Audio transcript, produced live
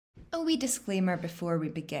A wee disclaimer before we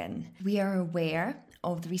begin. We are aware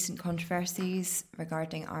of the recent controversies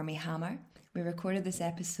regarding Armie Hammer. We recorded this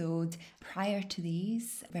episode prior to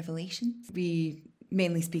these revelations. We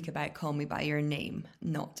mainly speak about Call Me By Your Name,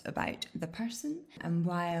 not about the person. And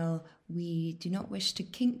while we do not wish to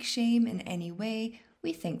kink shame in any way,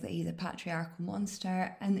 we think that he's a patriarchal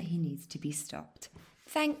monster and that he needs to be stopped.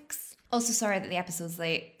 Thanks. Also sorry that the episode's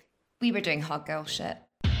late. We were doing hot girl shit.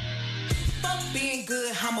 Fuck being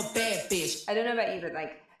good, I'm a bad bitch. I don't know about you, but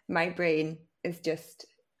like my brain is just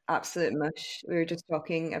absolute mush. We were just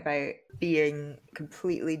talking about being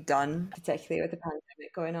completely done, particularly with the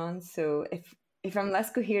pandemic going on. So if I'm less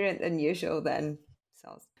coherent than usual, then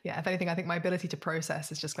soz. Yeah, if anything, I think my ability to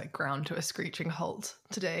process is just like ground to a screeching halt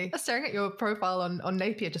today. I was staring at your profile on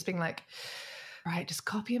Napier, just being like, right, just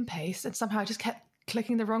copy and paste, and somehow I just kept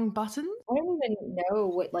clicking the wrong button. I don't even know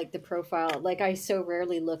what like the profile, like I so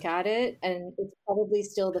rarely look at it, and it's probably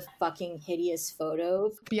still the fucking hideous photo.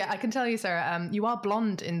 But yeah, I can tell you, Sarah, you are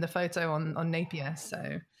blonde in the photo on Napier,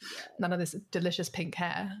 so none of this delicious pink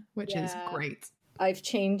hair, which is great. I've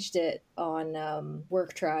changed it on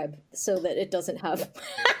Work Tribe so that it doesn't have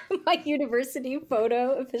my university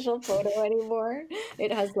official photo anymore.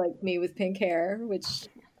 It has like me with pink hair, which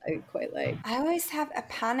I quite like. I always have a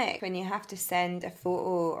panic when you have to send a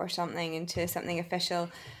photo or something into something official,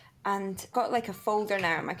 and I've got like a folder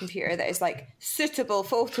now on my computer that is like suitable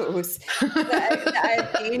photos that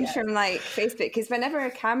I've gained from like Facebook, because whenever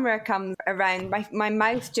a camera comes around, my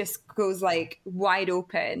mouth just goes like wide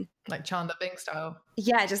open. Like Chandler Bing style.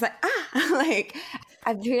 Yeah, just like, like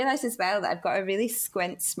I've realised as well that I've got a really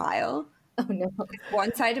squint smile. Oh no.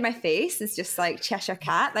 One side of my face is just like Cheshire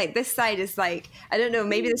Cat. Like this side is like, I don't know,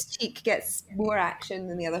 maybe this cheek gets more action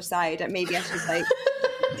than the other side. And maybe I should like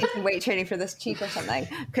do some weight training for this cheek or something.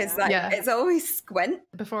 Because it's always squint.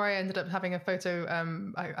 Before I ended up having a photo,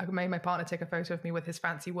 I made my partner take a photo of me with his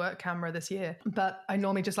fancy work camera this year. But I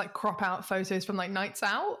normally just like crop out photos from like nights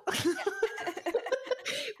out.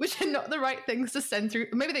 Which are not the right things to send through.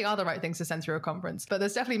 Maybe they are the right things to send through a conference, but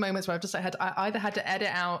there's definitely moments where I've just I either had to edit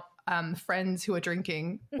out friends who are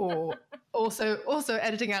drinking, or also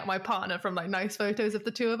editing out my partner from like nice photos of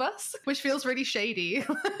the two of us, which feels really shady.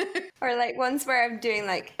 Or like ones where I'm doing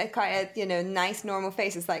like a quite a nice normal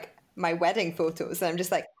face. It's like my wedding photos, and I'm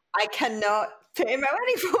just like, I cannot put in my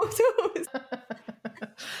wedding photos.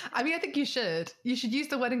 I mean, I think you should use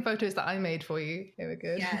the wedding photos that I made for you. They were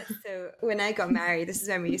good. Yeah, so when I got married, this is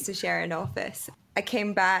when we used to share an office. I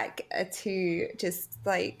came back to just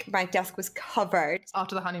like my desk was covered.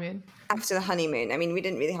 After the honeymoon. I mean, we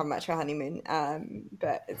didn't really have much of a honeymoon,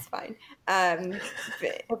 but it's fine.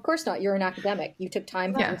 But of course not. You're an academic. You took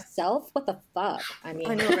time for yourself. What the fuck? I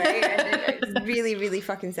mean, I know, right? It's really, really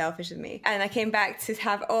fucking selfish of me. And I came back to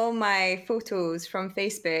have all my photos from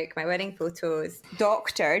Facebook, my wedding photos,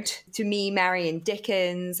 doctored to me marrying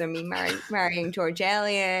Dickens or me marrying George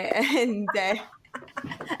Eliot, and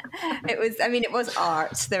it was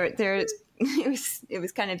art. It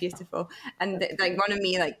was kind of beautiful, and like one of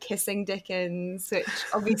me like kissing Dickens, which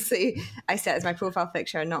obviously I set as my profile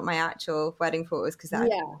picture, not my actual wedding photos, because that's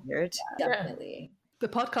weird. Yeah, definitely. The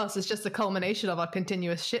podcast is just a culmination of our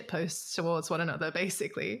continuous shit posts towards one another,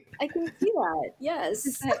 basically. I can see that.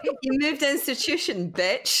 Yes. Like, you moved institution,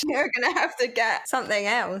 bitch. You're gonna have to get something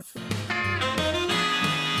else.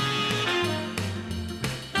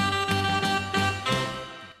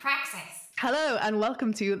 Hello and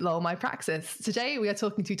welcome to Lol My Praxis. Today we are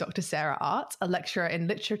talking to Dr. Sarah Art, a lecturer in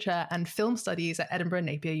literature and film studies at Edinburgh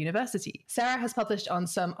Napier University. Sarah has published on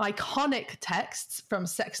some iconic texts from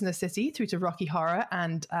Sex and the City through to Rocky Horror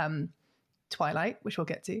and Twilight, which we'll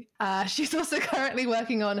get to. She's also currently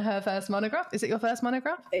working on her first monograph. Is it your first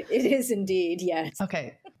monograph? It is indeed, yes.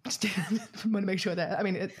 Okay. I want to make sure that, I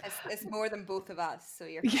mean... It's more than both of us, so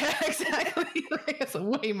you're... Yeah, exactly. It's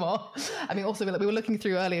way more. I mean, also, we were looking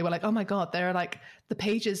through earlier, we're like, oh my God, there are like, the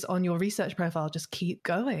pages on your research profile just keep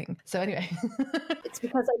going. So anyway... It's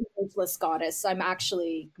because I'm an ageless goddess. I'm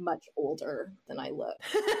actually much older than I look.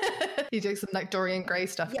 You're doing some like Dorian Gray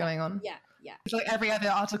stuff going on. Yeah. It's like every other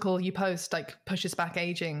article you post like pushes back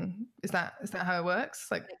aging. Is that how it works?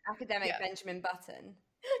 Like academic Benjamin Button.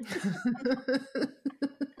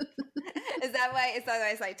 Is that why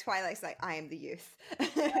it's like Twilight's like, I am the youth?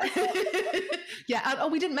 Yeah.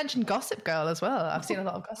 And, we didn't mention Gossip Girl as well. I've seen a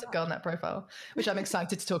lot of Gossip Girl in that profile, which I'm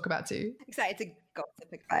excited to talk about too. Excited to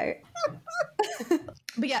gossip about.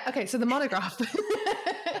 But yeah, okay, so the monograph.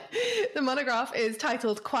 The monograph is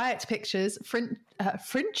titled Quiet Pictures,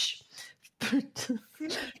 Fringe.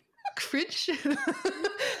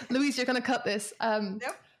 Louise, you're going to cut this. Nope.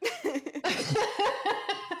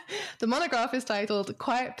 The monograph is titled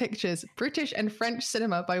Quiet Pictures, British and French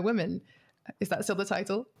Cinema by Women. Is that still the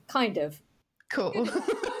title? Kind of. Cool.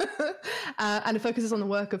 And it focuses on the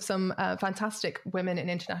work of some fantastic women in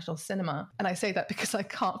international cinema. And I say that because I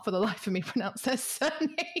can't for the life of me pronounce their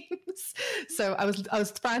surnames. So I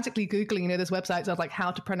was frantically Googling, those websites of like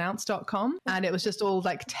howtopronounce.com. And it was just all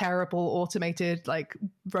like terrible automated like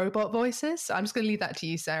robot voices. So I'm just going to leave that to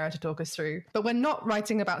you, Sarah, to talk us through. But we're not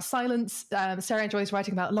writing about silence. Sarah enjoys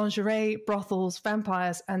writing about lingerie, brothels,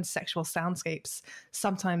 vampires, and sexual soundscapes,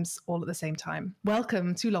 sometimes all at the same time.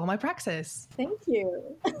 Welcome to Lol My Praxis. Thank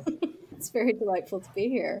you. It's very delightful to be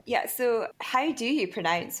here. Yeah, so how do you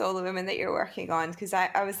pronounce all the women that you're working on? Because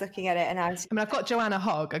I was looking at it and I've got Joanna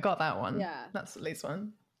Hogg. I got that one. Yeah. That's at least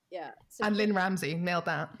one. Yeah. So, And Lynn Ramsey. Nailed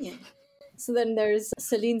that. yeah. So then there's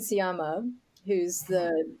Céline Sciamma, who's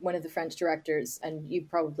one of the French directors, and you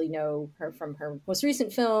probably know her from her most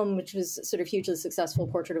recent film, which was sort of hugely successful,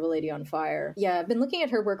 Portrait of a Lady on Fire. Yeah, I've been looking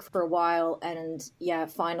at her work for a while, and yeah,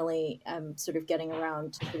 finally I'm sort of getting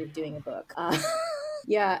around to sort of doing a book.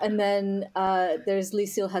 Yeah, and then there's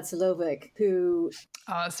Lucille Hatzilovic, who...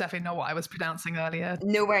 That's definitely not what I was pronouncing earlier.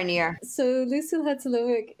 nowhere near. So Lucille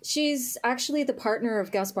Hatzilovic, she's actually the partner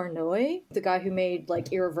of Gaspar Noé, the guy who made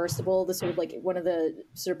like Irreversible, the sort of like one of the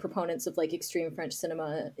sort of proponents of like extreme French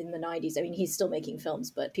cinema in the 90s. I mean, he's still making films,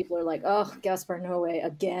 but people are like, oh, Gaspar Noé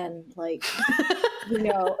again, like...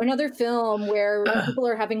 another film where people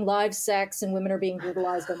are having live sex and women are being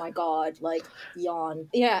brutalized. Oh my god, like yawn.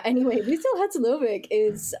 Yeah, anyway, Lucille Hatzilovic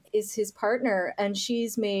is his partner, and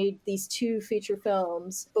she's made these 2 feature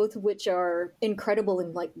films, both of which are incredible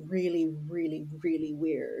and like really, really, really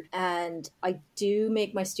weird. And I do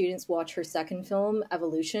make my students watch her second film,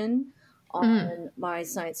 Evolution, on my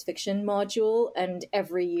science fiction module, and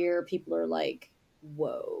every year people are like,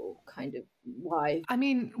 whoa, kind of, why? I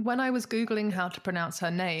mean, when I was Googling how to pronounce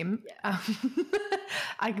her name,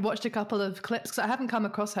 I watched a couple of clips because I haven't come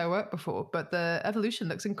across her work before, but the Evolution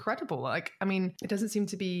looks incredible. Like, I mean, it doesn't seem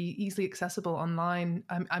to be easily accessible online.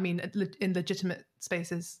 I mean, in legitimate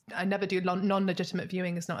spaces. I never do. Non-legitimate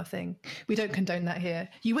viewing is not a thing. We don't condone that here.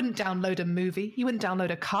 You wouldn't download a movie. You wouldn't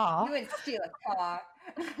download a car. You wouldn't steal a car.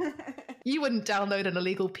 You wouldn't download an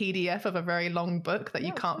illegal PDF of a very long book that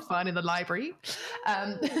you can't find in the library.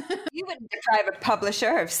 You wouldn't deprive a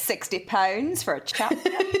publisher of £60 for a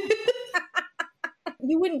chapter.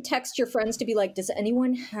 You wouldn't text your friends to be like, does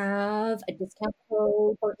anyone have a discount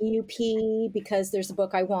code for EUP because there's a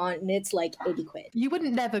book I want and it's like 80 quid. You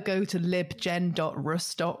wouldn't never go to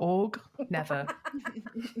libgen.rus.org. Never.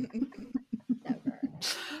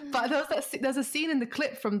 But there's a scene in the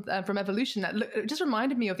clip from Evolution that it just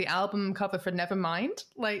reminded me of the album cover for Nevermind.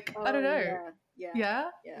 Like, I don't know. Yeah?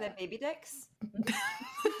 The baby dicks?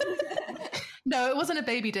 No, it wasn't a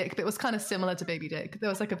baby dick, but it was kind of similar to baby dick. There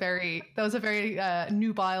was a very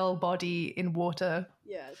nubile body in water.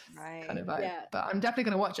 Yes. Right. Kind of vibe. Yeah. But I'm definitely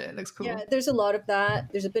going to watch it. It looks cool. Yeah, there's a lot of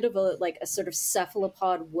that. There's a bit of a sort of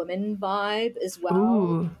cephalopod woman vibe as well.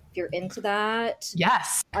 Ooh. If you're into that.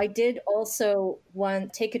 Yes. I did also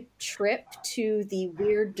take a trip to the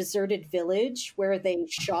weird deserted village where they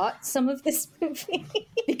shot some of this movie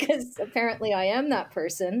because apparently I am that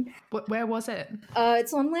person. Where was it?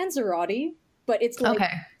 It's on Lanzarote. But it's like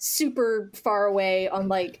super far away on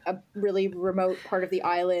like a really remote part of the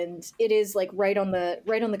island. It is like right on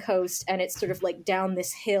the coast, and it's sort of like down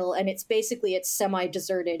this hill, and it's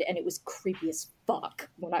semi-deserted, and it was creepy as fuck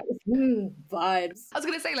when I was vibes. I was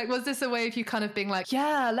gonna say, like, was this a way of you kind of being like,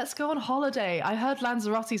 yeah, let's go on holiday? I heard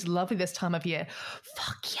Lanzarote's lovely this time of year.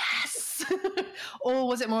 Fuck yes. Or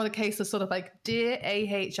was it more the case of sort of like, dear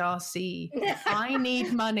AHRC, I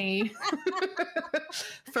need money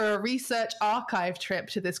for a research archive trip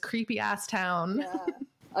to this creepy ass town. Yeah.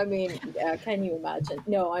 I mean, yeah, can you imagine?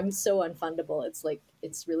 No, I'm so unfundable. It's like,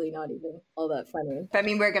 it's really not even all that funny. But I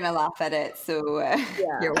mean, we're going to laugh at it, so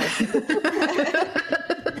you're welcome.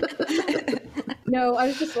 No, I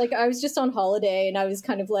was just on holiday, and I was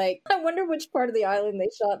kind of like, I wonder which part of the island they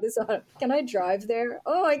shot this on. Can I drive there?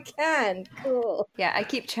 Oh, I can. Cool. Yeah, I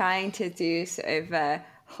keep trying to do sort of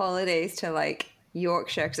holidays to like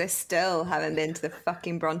Yorkshire because I still haven't been to the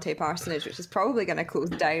fucking Bronte Parsonage, which is probably going to close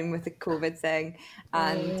down with the COVID thing.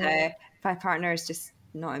 And my partner is just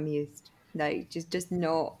not amused. Like, just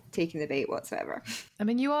not taking the bait whatsoever. I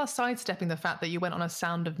mean, you are sidestepping the fact that you went on a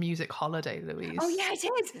Sound of Music holiday, Louise. Oh, yeah, I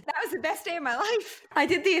did. That was the best day of my life. I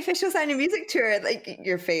did the official Sound of Music tour. Like,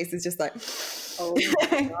 your face is just like... Oh,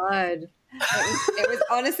 my God. It was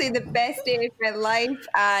honestly the best day of my life,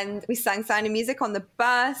 and we sang Sound of Music on the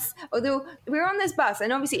bus. Although we were on this bus,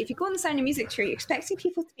 and obviously if you go on the Sound of Music tour, you're expecting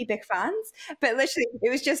people to be big fans, but literally it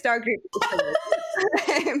was just our group.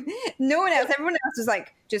 No one else, everyone else was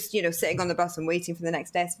like just, you know, sitting on the bus and waiting for the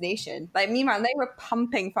next destination. Like meanwhile, they were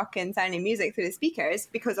pumping fucking Sound of Music through the speakers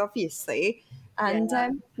because obviously... And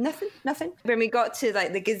nothing. When we got to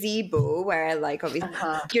like the gazebo, where like obviously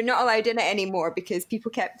you're not allowed in it anymore because people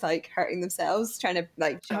kept like hurting themselves trying to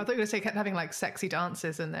like. I thought you were going to say kept having like sexy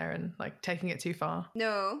dances in there and like taking it too far.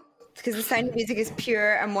 No, because the Sound of Music is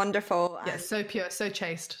pure and wonderful. Yeah, so pure, so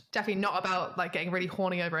chaste. Definitely not about like getting really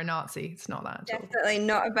horny over a Nazi. It's not that at all. Definitely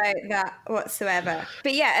not about that whatsoever.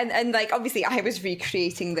 But yeah, and like obviously I was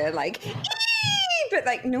recreating the like. But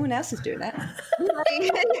like no one else is doing it.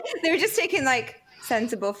 They were just taking like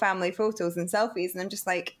sensible family photos and selfies, and I'm just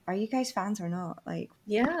like, are you guys fans or not? Like,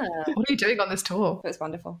 Yeah. What are you doing on this tour? it was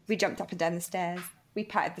wonderful. We jumped up and down the stairs. We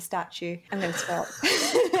patted the statue. I'm going to stop.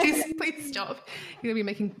 Please stop. You're going to be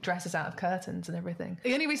making dresses out of curtains and everything.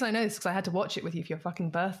 The only reason I know this is because I had to watch it with you for your fucking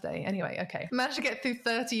birthday. Anyway, okay. Managed to get through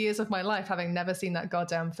 30 years of my life having never seen that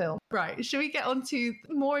goddamn film. Right, should we get on to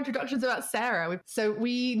more introductions about Sarah? So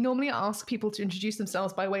we normally ask people to introduce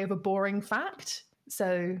themselves by way of a boring fact.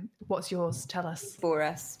 So what's yours? Tell us. For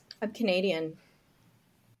us. I'm Canadian.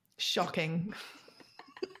 Shocking.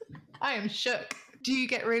 I am shook. Do you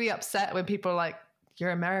get really upset when people are like,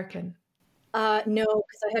 you're American? No,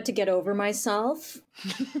 because I had to get over myself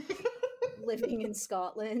living in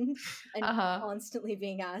Scotland and constantly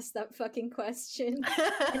being asked that fucking question.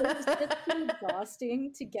 And it was just so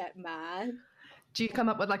exhausting to get mad. Do you come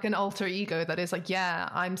up with like an alter ego that is like, yeah,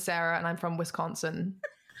 I'm Sarah and I'm from Wisconsin?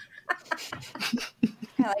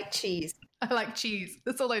 I like cheese. I like cheese.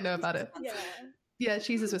 That's all I know about it. Yeah. Yeah,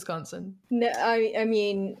 cheese is Wisconsin. No, I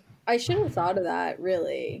mean, I should have thought of that,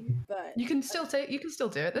 really. But You can still do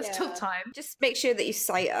it. There's still Yeah. time. Just make sure that you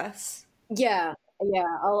cite us. yeah,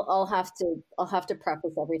 I'll have to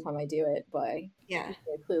preface every time I do it by Yeah.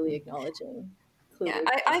 clearly acknowledging. Yeah.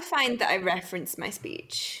 I find that I reference my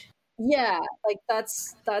speech. Yeah, like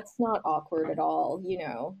that's not awkward at all, you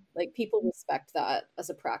know. Like people respect that as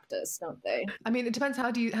a practice, don't they? I mean, it depends. How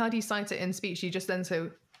do you cite it in speech? You just then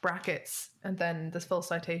so brackets and then there's full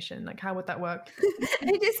citation. Like, how would that work?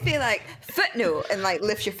 I just be like, footnote, and like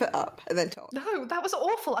lift your foot up and then talk. No, that was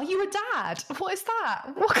awful. Are you a dad? What is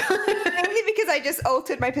that? What kind of... Only because I just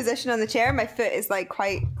altered my position on the chair. My foot is like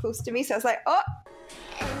quite close to me. So I was like, oh.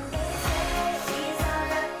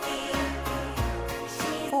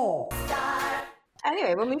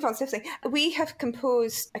 Anyway, we'll move on swiftly. We have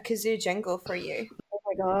composed a kazoo jingle for you. Oh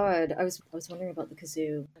my god, I was wondering about the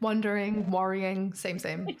kazoo. Wondering, worrying, same.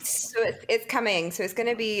 So it's coming. So it's going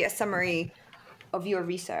to be a summary of your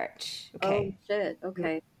research. Okay. Oh shit.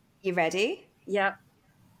 Okay. You ready? Yeah,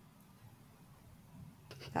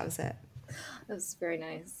 That was it. that was very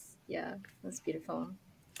nice. Yeah, that's beautiful.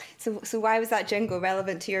 So why was that jingle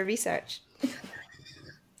relevant to your research?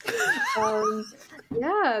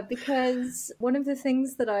 Yeah, because one of the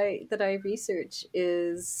things that I research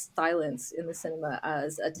is silence in the cinema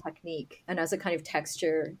as a technique and as a kind of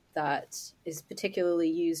texture that is particularly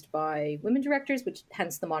used by women directors, which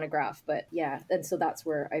hence the monograph. But yeah, and so that's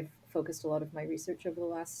where I've focused a lot of my research over the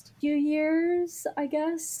last few years, I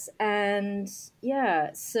guess. And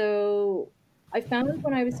yeah, so I found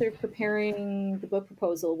when I was sort of preparing the book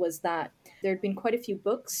proposal was that there had been quite a few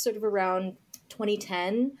books sort of around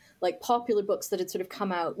 2010, like popular books that had sort of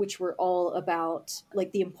come out, which were all about like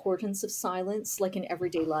the importance of silence, like in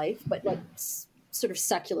everyday life, but like sort of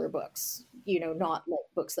secular books, you know, not like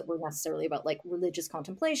books that were necessarily about like religious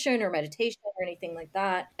contemplation or meditation or anything like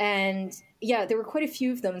that. And yeah, there were quite a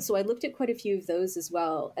few of them. So I looked at quite a few of those as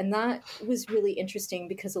well. And that was really interesting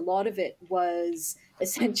because a lot of it was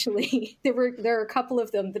essentially, there are a couple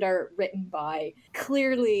of them that are written by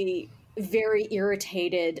clearly very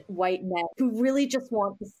irritated white men who really just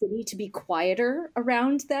want the city to be quieter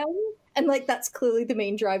around them. And like, that's clearly the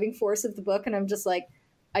main driving force of the book. And I'm just like,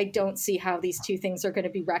 I don't see how these two things are going to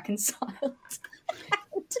be reconciled.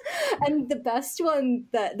 And the best one,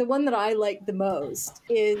 the one that I like the most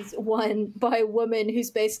is one by a woman who's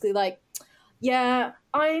basically like, yeah,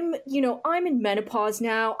 I'm in menopause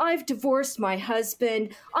now. I've divorced my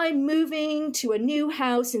husband. I'm moving to a new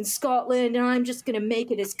house in Scotland and I'm just going to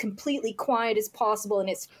make it as completely quiet as possible. And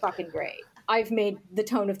it's fucking great. I've made the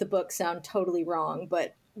tone of the book sound totally wrong,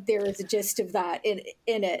 but there is a gist of that in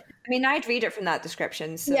it. I mean, I'd read it from that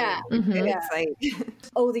description. So Yeah. it's like,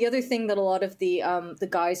 Oh, the other thing that a lot of the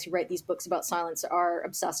guys who write these books about silence are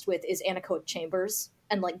obsessed with is anechoic chambers.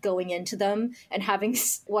 and like going into them and having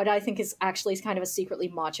what I think is actually kind of a secretly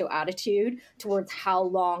macho attitude towards how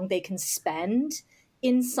long they can spend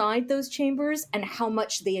inside those chambers and how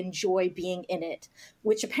much they enjoy being in it,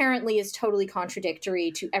 which apparently is totally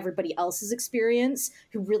contradictory to everybody else's experience,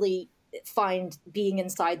 who really find being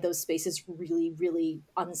inside those spaces really, really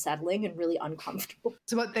unsettling and really uncomfortable.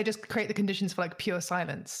 So what, they just create the conditions for like pure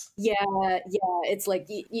silence? Yeah. It's like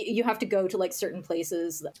you have to go to like certain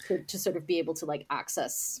places to sort of be able to like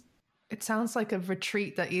access. It sounds like a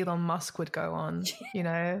retreat that Elon Musk would go on, you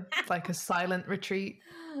know, like a silent retreat.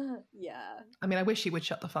 Yeah. I mean, I wish he would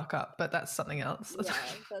shut the fuck up, but that's something else. Yeah,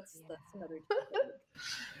 that's another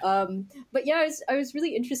topic. But yeah, I was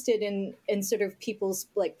really interested in sort of people's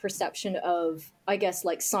like perception of, I guess,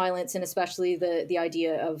 like silence, and especially the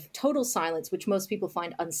idea of total silence, which most people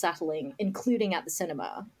find unsettling, including at the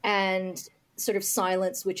cinema. And sort of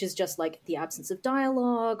silence, which is just like the absence of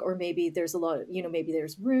dialogue, or maybe there's a lot of, you know, maybe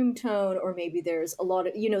there's room tone, or maybe there's a lot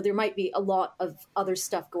of, you know, there might be a lot of other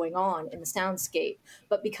stuff going on in the soundscape,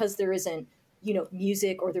 but because there isn't, you know,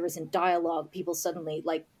 music or there isn't dialogue, people suddenly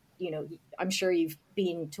like, you know, I'm sure you've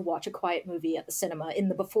been to watch a quiet movie at the cinema in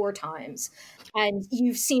the before times, and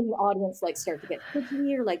you've seen the audience like start to get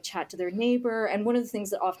fidgety or like chat to their neighbor. And one of the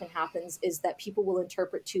things that often happens is that people will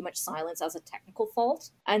interpret too much silence as a technical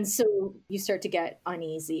fault. And so you start to get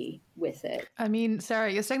uneasy with it. I mean,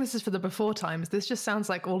 Sarah, you're saying this is for the before times. This just sounds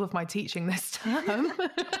like all of my teaching this term.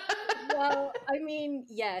 Well, I mean,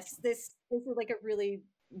 yes, this is like a really,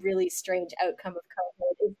 really strange outcome of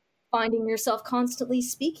COVID, is finding yourself constantly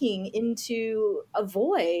speaking into a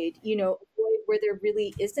void, you know, a void where there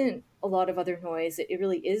really isn't a lot of other noise. It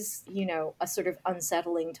really is, you know, a sort of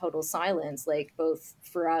unsettling total silence, like both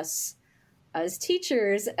for us as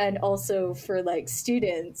teachers and also for like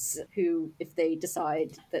students who, if they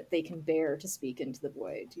decide that they can bear to speak into the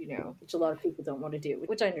void, you know, which a lot of people don't want to do,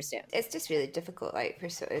 which I understand. It's just really difficult, like, for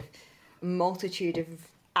sort of multitude of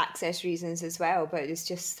access reasons as well, but it's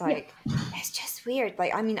just like, it's just weird.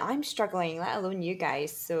 Like, I mean, I'm struggling, let alone you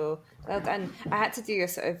guys, so well done. I had to do a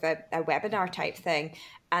sort of a webinar type thing,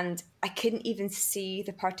 and I couldn't even see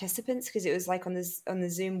the participants because it was like on the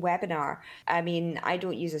Zoom webinar. I mean, I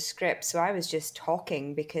don't use a script, so I was just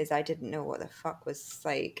talking because I didn't know what the fuck was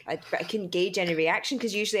like. I couldn't gauge any reaction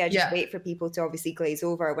because usually I just wait for people to obviously glaze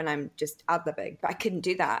over when I'm just ad-libbing, but I couldn't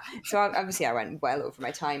do that. So obviously I went well over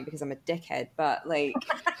my time because I'm a dickhead, but like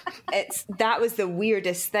that was the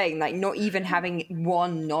weirdest thing, like not even having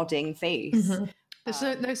one nodding face. Mm-hmm.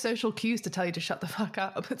 There's no social cues to tell you to shut the fuck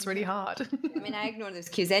up. It's really hard. I mean, I ignore those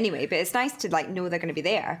cues anyway, but it's nice to like know they're going to be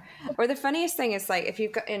there. Or the funniest thing is like if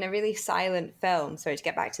you've got in a really silent film, sorry to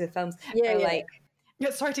get back to the films, like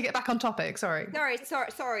sorry to get back on topic, sorry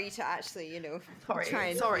to actually, you know,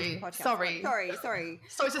 sorry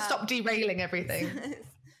to stop derailing everything.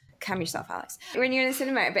 Calm yourself, Alex. When you're in a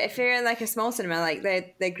cinema, but if you're in like a small cinema, like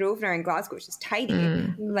the Grosvenor in Glasgow, which is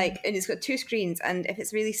tiny, like, and it's got 2 screens, and if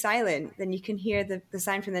it's really silent, then you can hear the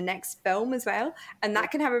sound from the next film as well, and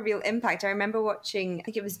that can have a real impact. I remember watching, I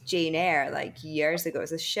think it was Jane Eyre, like years ago. It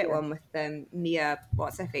was a shit one with Mia,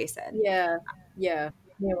 what's her face in? Yeah. Mia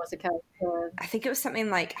Wasikowska. I think it was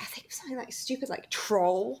something like stupid, like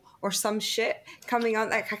Troll or some shit coming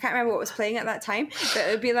on. Like I can't remember what was playing at that time, but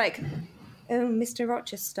it would be like, oh, Mr.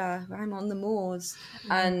 Rochester, I'm on the moors.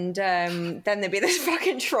 And then there'd be this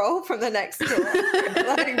fucking troll from the next door,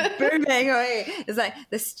 like booming away. It's like,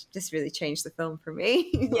 this really changed the film for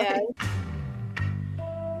me. Yeah.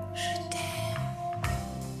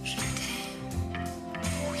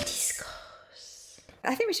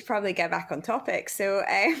 I think we should probably get back on topic. So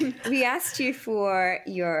we asked you for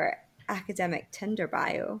your academic Tinder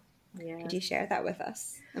bio. Yeah. Could you share that with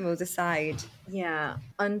us? And we'll decide. Yeah.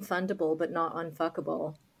 Unfundable, but not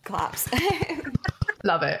unfuckable. Claps.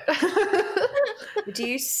 Love it. Do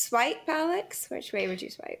you swipe, Alex? Which way would you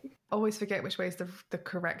swipe? Always forget which way is the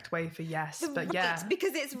correct way for yes, but yeah.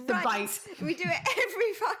 Because it's right. We do it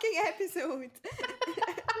every fucking episode.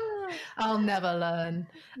 I'll never learn.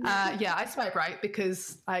 Yeah, I swipe right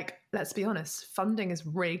because, like, let's be honest, funding is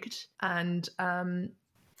rigged and...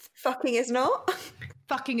 fucking is not?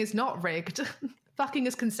 Fucking is not rigged. Fucking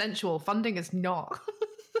is consensual. Funding is not.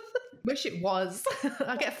 Wish it was.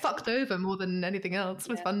 I get fucked over more than anything else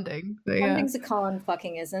with funding. But funding's a con,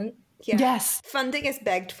 fucking isn't. Yeah. Yes. Funding is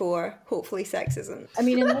begged for. Hopefully sex isn't. I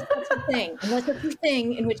mean, unless that's your thing. Unless that's your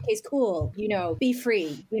thing, in which case, cool. You know, be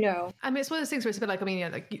free, you know. I mean, it's one of those things where it's a bit like, I mean, yeah,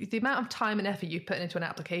 like the amount of time and effort you put into an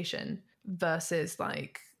application versus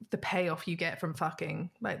like the payoff you get from fucking,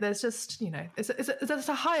 like there's just, you know, there's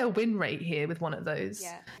a higher win rate here with one of those.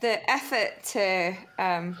 Yeah. The effort to,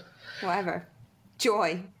 whatever,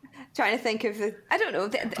 joy Trying to think of I don't know.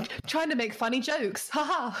 Trying to make funny jokes.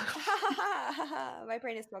 Haha. My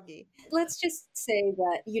brain is foggy. Let's just say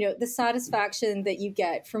that, the satisfaction that you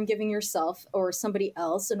get from giving yourself or somebody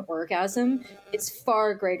else an orgasm is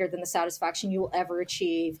far greater than the satisfaction you will ever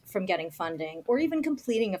achieve from getting funding or even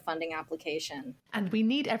completing a funding application. And we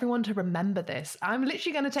need everyone to remember this. I'm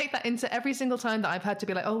literally going to take that into every single time that I've had to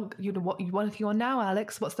be like, oh, what are you working on now,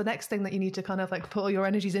 Alex? What's the next thing that you need to kind of like put all your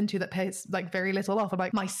energies into that pays like very little off? I'm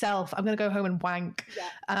like, myself, I'm going to go home and wank.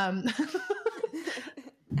 Yeah.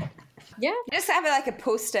 Yeah. You just have like a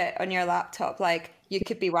post-it on your laptop, like you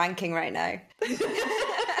could be wanking right now.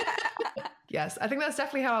 Yes, I think that's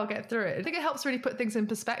definitely how I'll get through it. I think it helps really put things in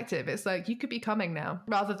perspective. It's like, you could be coming now,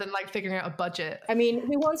 rather than like figuring out a budget. I mean,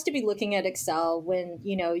 who wants to be looking at Excel when,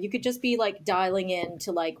 you could just be like dialing in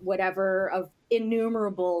to like whatever of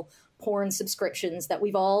innumerable porn subscriptions that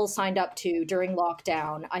we've all signed up to during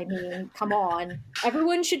lockdown. I mean, come on.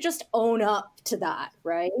 Everyone should just own up to that,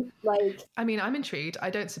 right? Like, I mean, I'm intrigued. I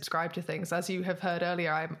don't subscribe to things. As you have heard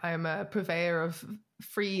earlier, I'm a purveyor of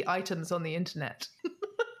free items on the internet.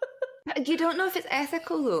 You don't know if it's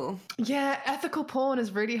ethical though. Yeah, ethical porn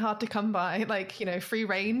is really hard to come by. Like, free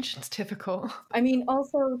range, it's difficult. I mean,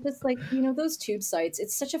 also just like, those tube sites,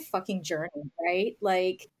 it's such a fucking journey, right?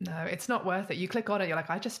 Like, no, it's not worth it. You click on it, you're like,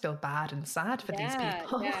 I just feel bad and sad for these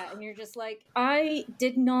people. Yeah, and you're just like, I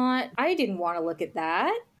didn't want to look at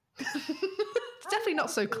that. It's definitely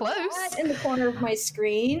not so close. In the corner of my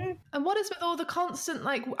screen. And what is with all the constant,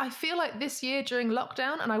 like, I feel like this year during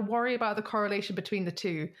lockdown, and I worry about the correlation between the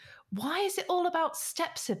two, why is it all about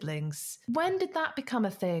step siblings? When did that become a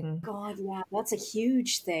thing? God, yeah, that's a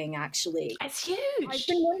huge thing, actually. It's huge. I've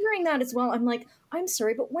been wondering that as well. I'm like, I'm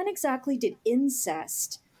sorry, but when exactly did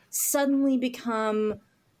incest suddenly become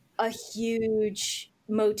a huge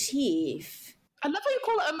motif? I love how you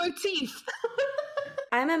call it a motif.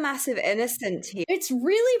 I'm a massive innocent here. It's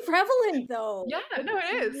really prevalent, though. Yeah, no,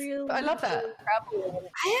 it is. Really, I love that. really prevalent.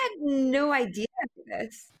 I had no idea of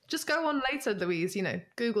this. Just go on later, Louise,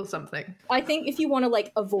 Google something. I think if you want to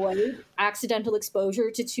like avoid accidental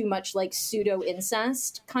exposure to too much like pseudo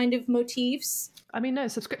incest kind of motifs, I mean, no,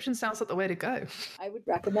 subscription sounds like the way to go. I would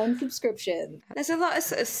recommend subscription. There's a lot of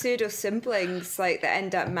sort of pseudo siblings like that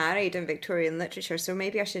end up married in Victorian literature, so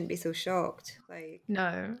maybe I shouldn't be so shocked. Like,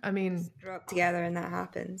 no, I mean, grow up together and that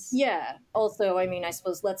happens. Yeah. Also, I mean, I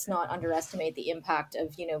suppose let's not underestimate the impact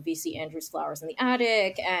of V.C. Andrews' Flowers in the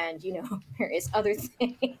Attic and various other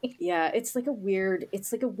things. Yeah, it's like a weird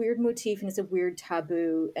motif and it's a weird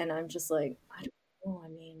taboo, and I'm just like, I don't know. I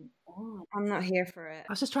mean, God. I'm not here for it.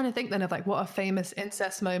 I was just trying to think then of like what are famous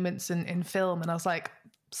incest moments in film, and I was like,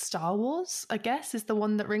 Star Wars, I guess, is the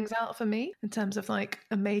one that rings out for me in terms of like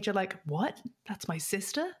a major like, what? That's my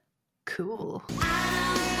sister? Cool.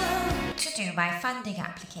 To do my funding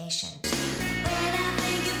application.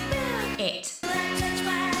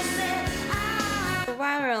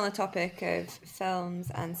 While we're on the topic of films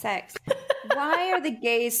and sex, why are the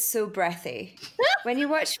gays so breathy? When you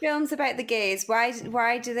watch films about the gays,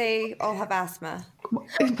 why do they all have asthma?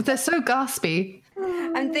 They're so gaspy.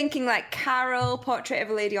 I'm thinking like Carol, Portrait of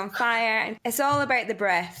a Lady on Fire, and it's all about the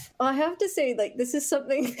breath. I have to say, like, this is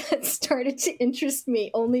something that started to interest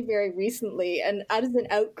me only very recently, and as an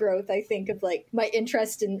outgrowth, I think, of like my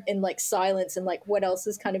interest in like silence and like what else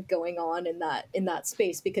is kind of going on in that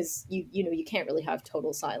space, because you can't really have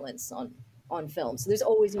total silence on film, so there's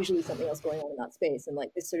always usually something else going on in that space, and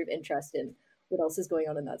like this sort of interest in what else is going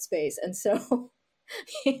on in that space, and so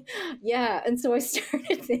yeah, and so I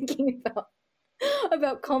started thinking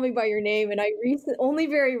about Call Me by Your Name, and I only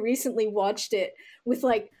very recently watched it with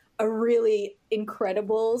like a really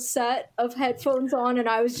incredible set of headphones on, and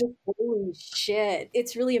I was just, holy shit,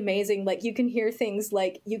 it's really amazing. Like you can hear things,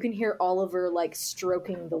 like you can hear Oliver like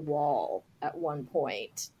stroking the wall at one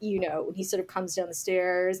point, when he sort of comes down the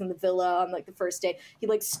stairs in the villa on like the first day, he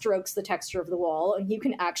like strokes the texture of the wall, and you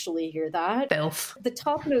can actually hear that. Filth. The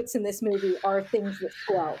top notes in this movie are things that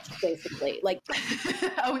squelch, basically, like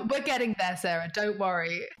Oh, we're getting there, Sarah, don't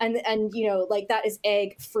worry. and like that is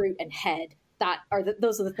egg, fruit, and head.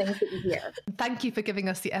 Those are the things that you hear. Thank you for giving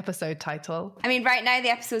us the episode title. I mean, right now the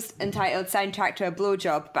episode's entitled Soundtrack to a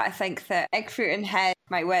Blowjob, but I think that Egg, Fruit and Head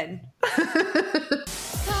might win.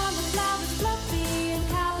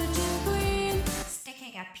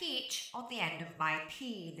 Sticking a peach on the end of my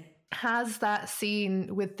peen. Has that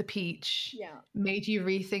scene with the peach made you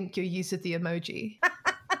rethink your use of the emoji?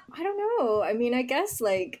 I don't know. I mean, I guess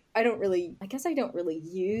I don't really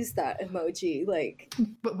use that emoji. Like,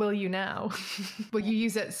 But will you now? Will you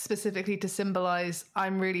use it specifically to symbolize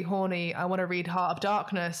I'm really horny, I want to read Heart of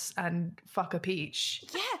Darkness and fuck a peach?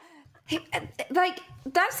 Yeah. Like,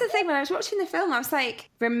 that's the thing. When I was watching the film, I was like,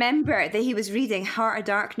 remember that he was reading Heart of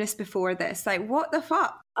Darkness before this. Like, what the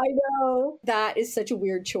fuck? I know that is such a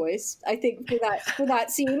weird choice. I think for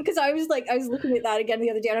that scene, because I was looking at that again the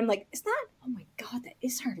other day, and I'm like, is that? Oh my god, that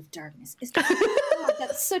is Heart of Darkness. Is that? God,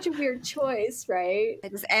 that's such a weird choice, right?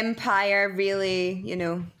 Does Empire really,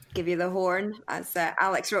 give you the horn, as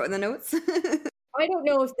Alex wrote in the notes? I don't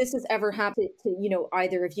know if this has ever happened to,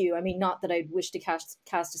 either of you. I mean, not that I'd wish to cast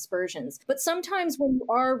aspersions, but sometimes when you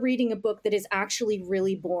are reading a book that is actually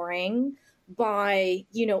really boring by,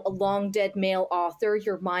 a long dead male author,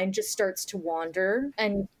 your mind just starts to wander.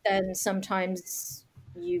 And then sometimes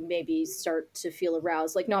you maybe start to feel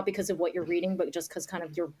aroused, like not because of what you're reading, but just because kind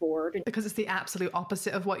of you're bored. Because it's the absolute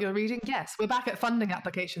opposite of what you're reading. Yes, we're back at funding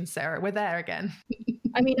applications, Sarah. We're there again.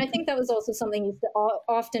 I mean, I think that was also something that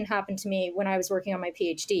often happened to me when I was working on my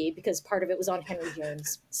PhD, because part of it was on Henry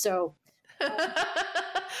Jones. So,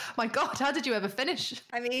 my God, how did you ever finish?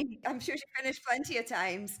 I mean, I'm sure she finished plenty of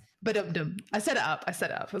times. But I set it up.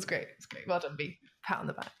 It was great. Well done, B. Pat on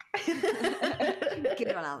the back.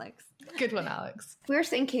 Good one, Alex. Good one, Alex. We're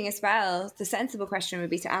thinking as well, the sensible question would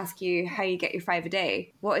be to ask you how you get your 5 a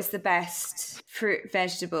day. What is the best fruit,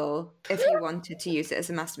 vegetable, if you wanted to use it as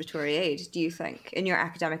a masturbatory aid, do you think, in your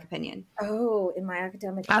academic opinion? Oh, in my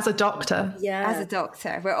academic... As a doctor. Yeah. As a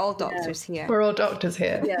doctor. We're all doctors here. We're all doctors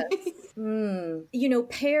here. Yes.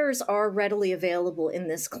 Pears are readily available in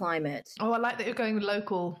this climate. Oh, I like that you're going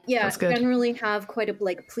local. Yeah, that's good. Generally have quite a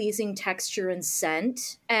pleasing texture and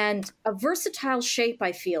scent, and a versatile shape,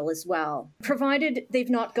 I feel, as well. Provided they've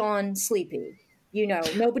not gone sleepy.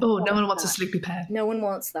 Nobody. Oh, no one wants that. a sleepy pear. No one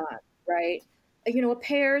wants that, right? A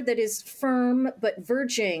pear that is firm but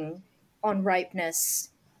verging on ripeness,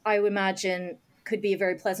 I would imagine, could be a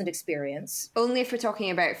very pleasant experience. Only if we're talking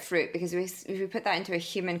about fruit, because if we put that into a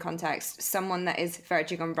human context, someone that is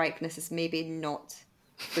verging on ripeness is maybe not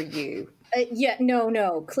for you.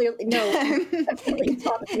 No, clearly, no.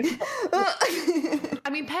 I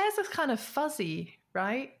mean, pears are kind of fuzzy,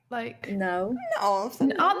 right? Like, no. Not all of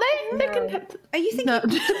them. Aren't they? No. They can... Are you thinking... No.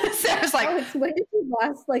 Sarah's like... When did you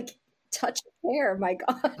last, touch a pear? My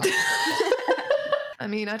God. I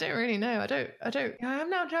mean, I don't really know. I'm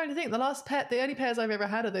now trying to think. The only pears I've ever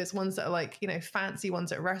had are those ones that are fancy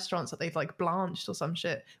ones at restaurants that they've blanched or some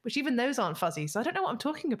shit, which even those aren't fuzzy. So I don't know what I'm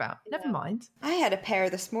talking about. Yeah. Never mind. I had a pear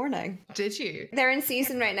this morning. Did you? They're in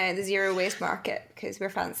season right now, the zero waste market, because we're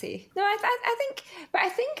fancy. No, I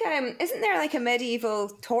think, isn't there a medieval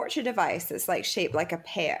torture device that's shaped like a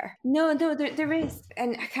pear? No, there is.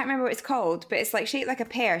 And I can't remember what it's called, but it's shaped like a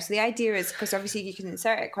pear. So the idea is, because obviously you can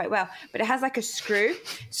insert it quite well, but it has a screw.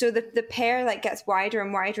 So the pear gets wider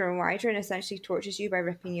and wider and wider and essentially tortures you by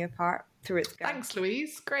ripping you apart through its gut. Thanks,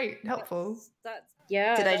 Louise. Great. Helpful.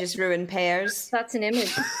 Did I just ruin pears? That's an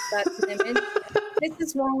image. This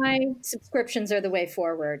is why subscriptions are the way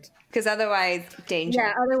forward. Because otherwise, danger.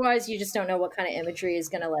 Yeah, otherwise you just don't know what kind of imagery is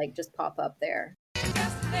going to just pop up there.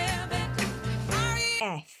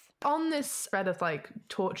 F. On this thread of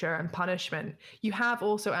torture and punishment, you have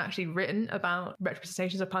also actually written about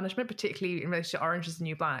representations of punishment, particularly in relation to Orange is the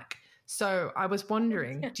New Black. So I was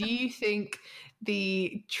wondering, do you think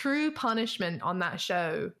the true punishment on that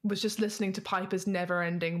show was just listening to Piper's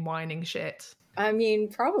never-ending whining shit? I mean,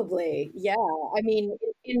 probably, yeah. I mean,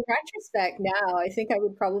 in retrospect now, I think I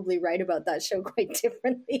would probably write about that show quite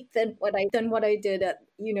differently than what I did at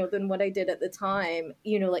the time.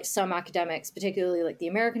 Some academics, particularly the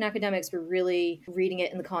American academics, were really reading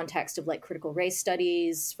it in the context of critical race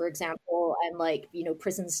studies, for example, and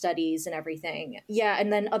prison studies and everything. Yeah,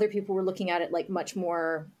 and then other people were looking at it much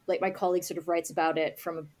more. My colleague sort of writes about it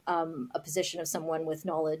from a position of someone with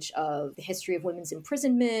knowledge of the history of women's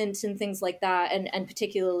imprisonment and things like that. And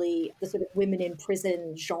particularly the sort of women in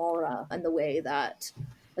prison genre and the way that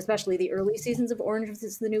especially the early seasons of Orange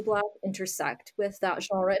is the New Black intersect with that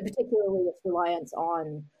genre, and particularly its reliance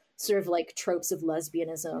on sort of tropes of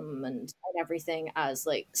lesbianism and everything as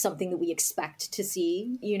something that we expect to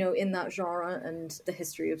see, in that genre, and the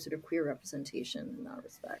history of sort of queer representation in that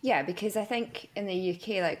respect. Yeah, because I think in the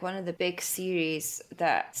UK, one of the big series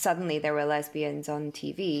that suddenly there were lesbians on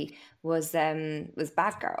TV was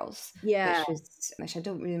Bad Girls. Yeah. Which I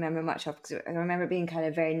don't really remember much of, because I remember being kind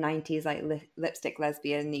of very 90s, lipstick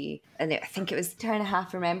lesbian-y. And I think it was, trying to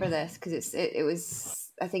half remember this, because it was...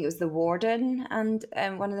 I think it was the warden and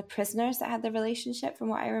one of the prisoners that had the relationship, from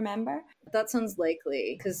what I remember. That sounds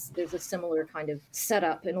likely, because there's a similar kind of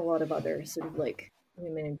setup in a lot of other sort of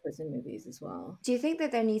women in prison movies as well. Do you think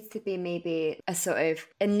that there needs to be maybe a sort of,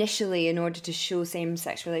 initially, in order to show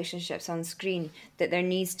same-sex relationships on screen, that there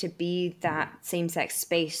needs to be that same-sex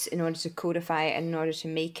space in order to codify it and in order to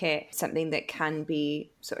make it something that can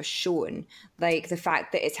be sort of shown? Like the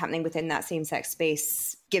fact that it's happening within that same-sex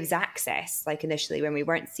space gives access, like initially when we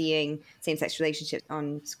weren't seeing same-sex relationships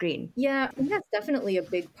on screen. Yeah, I think that's definitely a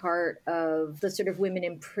big part of the sort of women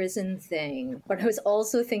in prison thing. But I was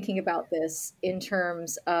also thinking about this in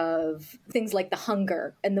terms of things like The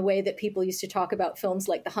Hunger and the way that people used to talk about films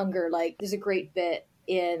like The Hunger. Like, there's a great bit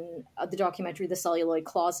in the documentary The Celluloid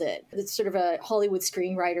Closet. It's sort of a Hollywood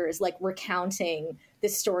screenwriter is like recounting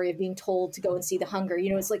this story of being told to go and see The Hunger. You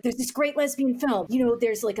know, it's like, there's this great lesbian film. You know,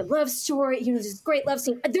 there's like a love story. You know, there's this great love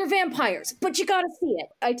scene. They're vampires, but you gotta see it.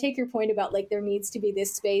 I take your point about like, there needs to be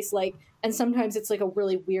this space, like, and sometimes it's like a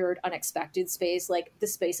really weird, unexpected space, like the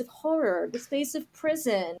space of horror, the space of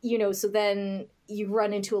prison, you know, so then you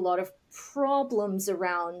run into a lot of problems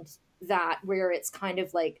around that, where it's kind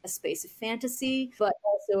of like a space of fantasy, but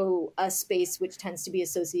also a space which tends to be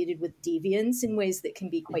associated with deviance in ways that can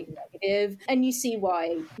be quite negative. And you see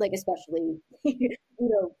why, like, especially, you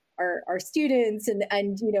know, our students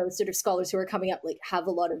and you know, sort of scholars who are coming up, like,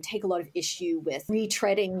 take a lot of issue with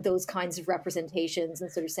retreading those kinds of representations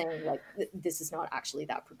and sort of saying like, this is not actually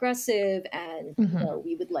that progressive, and you know,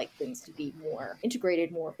 we would like things to be more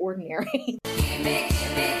integrated, more ordinary.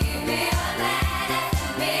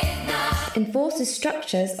 Enforces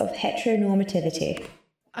structures of heteronormativity.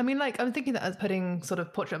 I mean, like, I'm thinking that as putting sort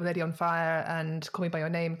of Portrait of a Lady on Fire and Call Me by Your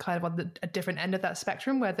Name kind of on a different end of that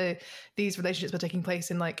spectrum, where these relationships were taking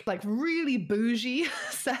place in like really bougie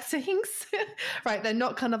settings, right? They're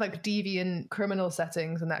not kind of like deviant criminal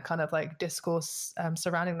settings and that kind of like discourse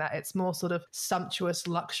surrounding that. It's more sort of sumptuous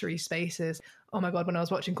luxury spaces. Oh my God, when I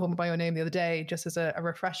was watching Call Me by Your Name the other day, just as a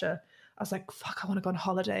refresher, I was like, fuck, I want to go on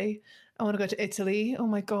holiday. I want to go to Italy. Oh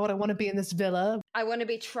my God, I want to be in this villa. I want to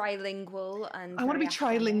be trilingual.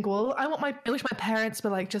 I wish my parents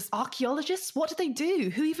were like, just archaeologists. What do they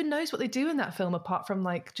do? Who even knows what they do in that film apart from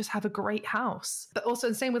like just have a great house? But also,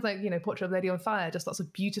 and same with like, you know, Portrait of a Lady on Fire, just lots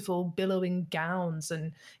of beautiful billowing gowns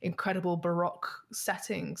and incredible Baroque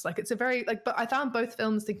settings. Like, it's a very like, but I found both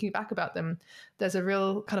films, thinking back about them, there's a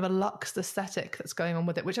real kind of a luxe aesthetic that's going on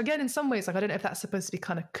with it, which again, in some ways, like, I don't know if that's supposed to be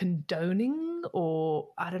kind of condoning or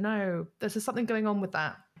I don't know. There's just something going on with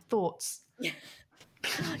that. Thoughts? Yeah,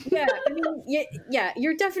 I mean, yeah,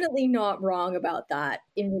 you're definitely not wrong about that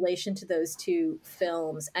in relation to those two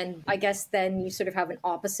films. And I guess then you sort of have an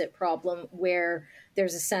opposite problem where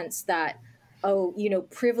there's a sense that, oh, you know,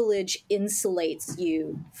 privilege insulates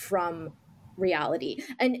you from reality.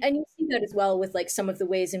 And you see that as well with like some of the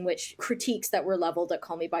ways in which critiques that were leveled at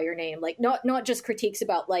Call Me by Your Name, like not just critiques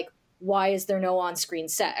about like, why is there no on-screen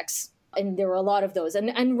sex? And there were a lot of those,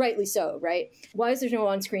 and rightly so, right? Why is there no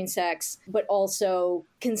on-screen sex? But also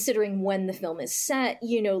considering when the film is set,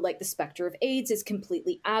 you know, like the specter of AIDS is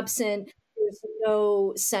completely absent. There's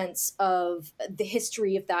no sense of the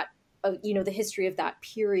history of that, the history of that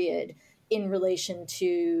period in relation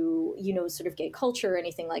to, you know, sort of gay culture or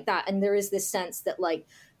anything like that. And there is this sense that like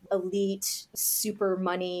elite, super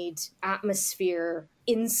moneyed atmosphere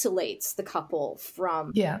insulates the couple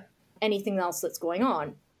from anything else that's going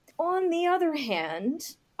on. On the other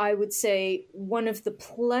hand, I would say one of the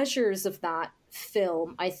pleasures of that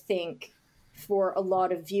film, I think, for a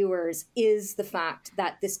lot of viewers is the fact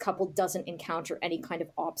that this couple doesn't encounter any kind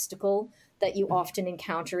of obstacle that you often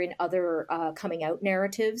encounter in other coming out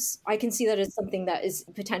narratives. I can see that as something that is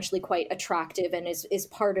potentially quite attractive and is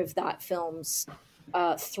part of that film's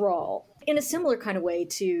thrall. In a similar kind of way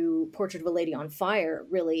to Portrait of a Lady on Fire,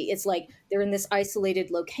 really. It's like they're in this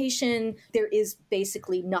isolated location. There is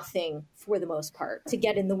basically nothing, for the most part, to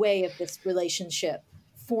get in the way of this relationship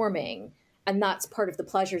forming. And that's part of the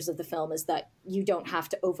pleasures of the film, is that you don't have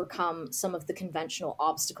to overcome some of the conventional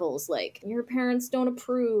obstacles, like your parents don't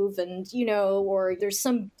approve and, you know, or there's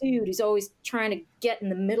some dude who's always trying to get in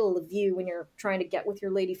the middle of you when you're trying to get with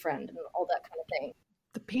your lady friend and all that kind of thing.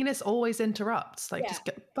 The penis always interrupts. Like, just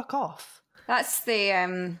get fuck off. That's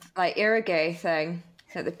the like irrigay thing.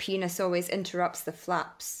 That the penis always interrupts the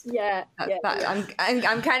flaps. Yeah. I'm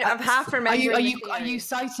half remembering. Are you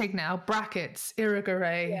citing now brackets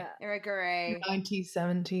Irigaray? Yeah. Irigaray.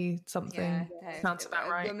 1970 something. Yeah, sounds about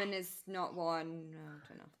right. A woman is not one. No, I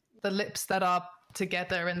don't know. The lips that are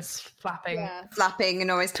together and flapping. Yeah. Flapping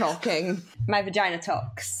and always talking. My vagina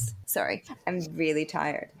talks. Sorry, I'm really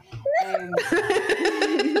tired.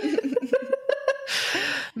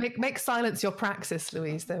 Make silence your praxis,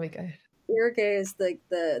 Louise. There we go. Irrigay is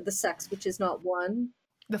the sex which is not one.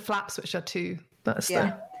 The flaps which are two. That's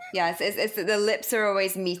yeah. Yes, it's that the lips are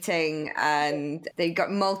always meeting and they've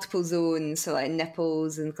got multiple zones, so like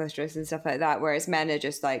nipples and clitoris and stuff like that, whereas men are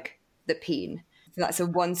just like the peen. So that's a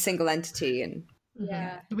one single entity. And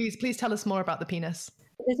Yeah. Please tell us more about the penis.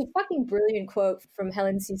 There's a fucking brilliant quote from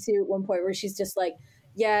Helen Sisu at one point where she's just like,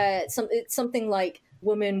 yeah, it's something like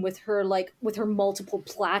woman with her multiple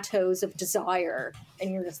plateaus of desire.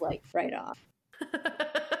 And you're just like, right on.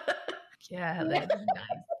 Yeah, Helen. Nice.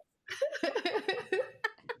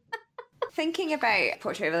 thinking about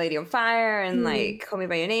Portrait of a Lady on Fire and like Call Me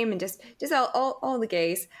by Your Name and just all the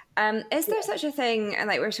gays, is there such a thing, and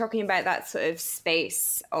like we're talking about that sort of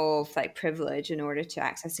space of like privilege in order to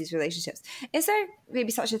access these relationships, is there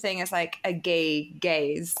maybe such a thing as like a gay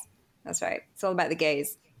gaze? That's right, it's all about the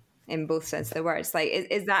gaze in both senses of the words. Like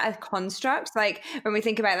is that a construct? Like when we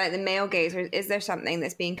think about like the male gaze, or is there something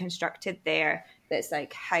that's being constructed there that's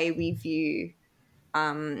like how we view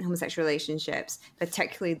homosexual relationships,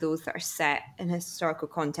 particularly those that are set in historical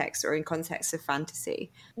context or in contexts of fantasy?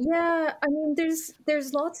 Yeah, I mean,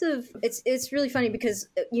 there's lots of it's really funny because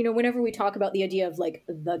whenever we talk about the idea of like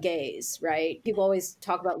the gays, right? People always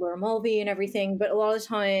talk about Laura Mulvey and everything, but a lot of the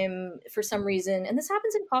time, for some reason, and this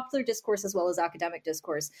happens in popular discourse as well as academic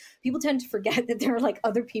discourse, people tend to forget that there are like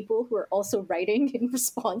other people who are also writing in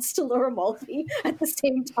response to Laura Mulvey at the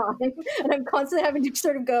same time, and I'm constantly having to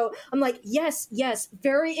sort of go, I'm like, yes,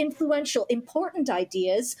 very influential, important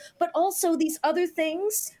ideas, but also these other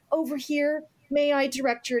things over here, may I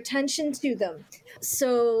direct your attention to them?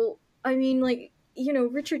 So, I mean, like,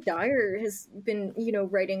 Richard Dyer has been,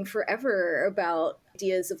 writing forever about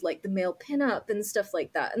ideas of like the male pinup and stuff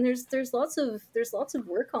like that. And there's lots of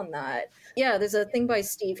work on that. Yeah, there's a thing by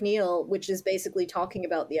Steve Neal, which is basically talking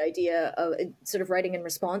about the idea of sort of writing in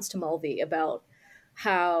response to Mulvey about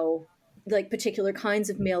how like particular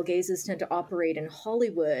kinds of male gazes tend to operate in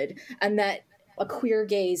Hollywood, and that a queer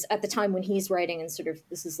gaze at the time when he's writing, and sort of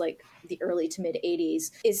this is like the early to mid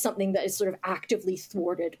 80s, is something that is sort of actively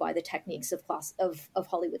thwarted by the techniques of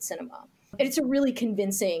Hollywood cinema. And it's a really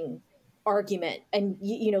convincing argument, and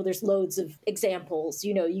there's loads of examples.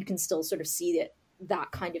 You can still sort of see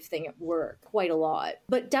that kind of thing at work quite a lot.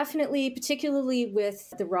 But definitely, particularly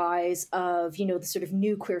with the rise of, the sort of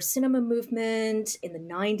new queer cinema movement in the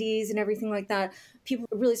 90s and everything like that, people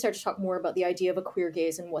really start to talk more about the idea of a queer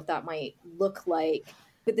gaze and what that might look like.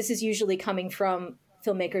 But this is usually coming from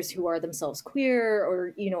filmmakers who are themselves queer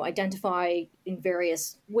or, identify in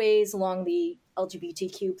various ways along the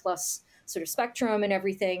LGBTQ plus sort of spectrum and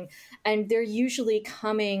everything. And they're usually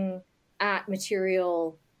coming at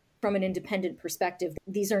material from an independent perspective.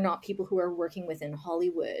 These are not people who are working within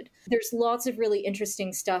Hollywood. There's lots of really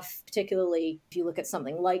interesting stuff, particularly if you look at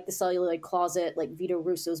something like The Celluloid Closet, like Vito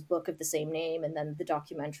Russo's book of the same name, and then the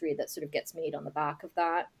documentary that sort of gets made on the back of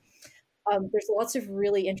that. There's lots of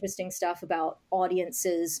really interesting stuff about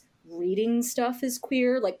audiences reading stuff as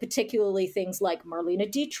queer, like particularly things like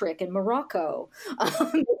Marlene Dietrich in Morocco. It's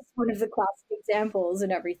one of the classic examples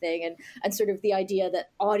and everything, and sort of the idea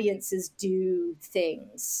that audiences do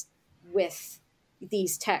things with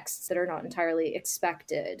these texts that are not entirely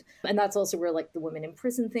expected. And that's also where like the women in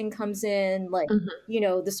prison thing comes in, like,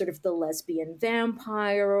 the sort of the lesbian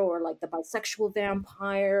vampire or like the bisexual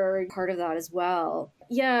vampire, part of that as well.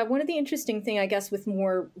 Yeah, one of the interesting thing, I guess, with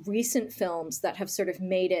more recent films that have sort of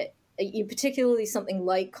made it, particularly something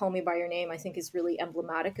like Call Me by Your Name, I think is really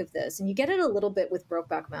emblematic of this. And you get it a little bit with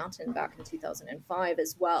Brokeback Mountain back in 2005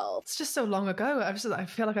 as well. It's just so long ago. I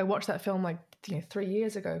feel like I watched that film like 3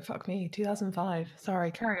 years ago. Fuck me, 2005.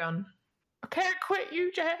 Sorry, carry on. I can't quit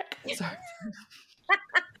you, Jack. Sorry.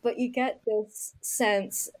 But you get this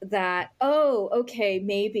sense that, okay,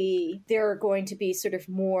 maybe there are going to be sort of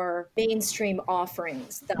more mainstream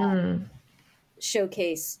offerings that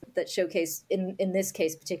showcase in this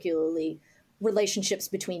case particularly relationships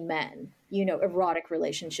between men, erotic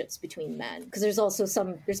relationships between men, because there's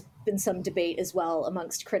been some debate as well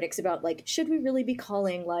amongst critics about like, should we really be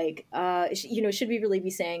calling like should we really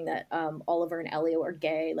be saying that Oliver and Elio are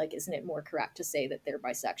gay? Like, isn't it more correct to say that they're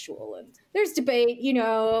bisexual? And there's debate, in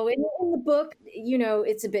the book,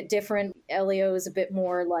 it's a bit different. Elio is a bit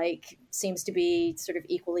more like, seems to be sort of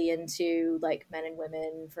equally into like men and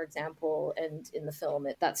women, for example, and in the film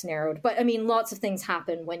that's narrowed. But I mean, lots of things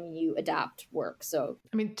happen when you adapt work. So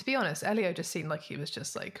I mean, to be honest, Elio just seemed like he was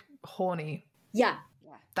just like horny. Yeah.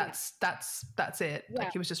 That's it. Yeah.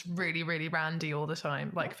 Like he was just really, really randy all the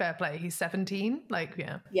time. Like, fair play. He's 17. Like,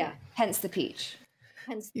 yeah. Yeah. Hence the peach.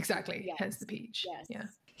 Exactly. Yes. Hence the peach. Yes. Yeah.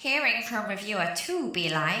 Hearing from reviewer 2 be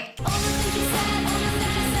like,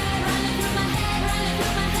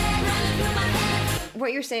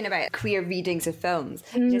 what you're saying about queer readings of films,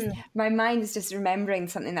 just my mind is just remembering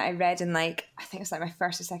something that I read in like, I think it's like my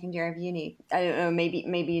first or second year of uni. I don't know,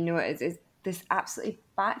 maybe you know it is this absolutely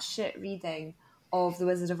batshit reading of The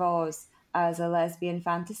Wizard of Oz as a lesbian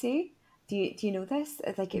fantasy. Do you know this?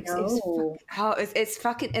 It's like it's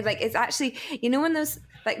fucking like it's actually, you know, when those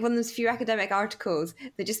like one of those few academic articles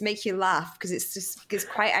that just make you laugh because it's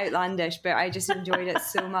quite outlandish, but I just enjoyed it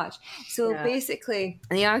so much. So basically,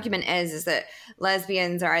 the argument is that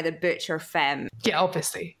lesbians are either butch or femme. Yeah,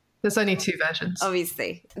 obviously. There's only two versions.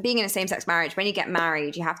 Obviously, being in a same-sex marriage, when you get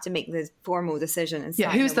married, you have to make the formal decision. And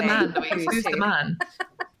who's the man? Who's the man?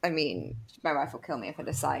 I mean, my wife will kill me if I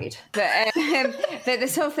decide. But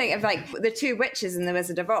this whole thing of like the two witches in The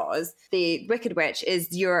Wizard of Oz, the Wicked Witch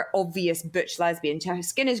is your obvious butch lesbian. Her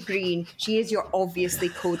skin is green. She is your obviously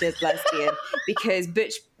coded lesbian because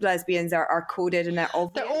butch lesbians are coded and they're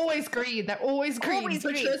obvious. They're always green.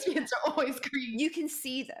 Butch lesbians are always green. You can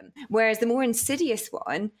see them. Whereas the more insidious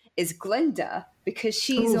one is Glinda because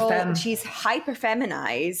she's she's hyper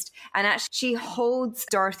feminized and actually she holds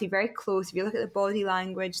Dorothy very close. If you look at the body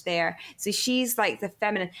language there, so she's like the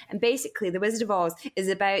feminine. And basically, The Wizard of Oz is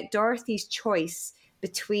about Dorothy's choice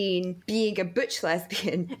between being a butch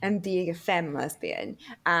lesbian and being a femme lesbian,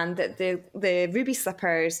 and that the ruby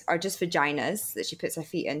slippers are just vaginas that she puts her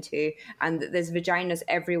feet into, and that there's vaginas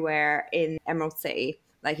everywhere in Emerald City.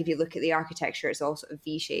 Like if you look at the architecture, it's all sort of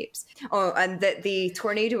V shapes. Oh, and that the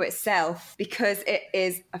tornado itself, because it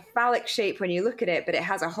is a phallic shape when you look at it, but it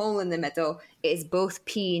has a hole in the middle, it is both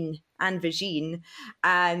peen and vagine.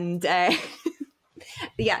 And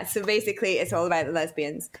yeah, so basically it's all about the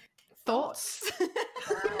lesbians. Thoughts?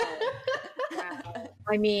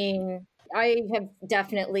 I mean, I have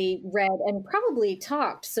definitely read and probably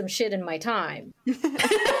talked some shit in my time.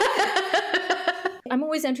 I'm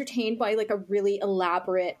always entertained by like a really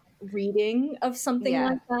elaborate reading of something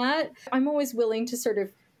like that. I'm always willing to sort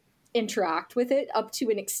of interact with it up to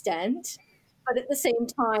an extent. But at the same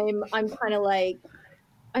time, I'm kind of like,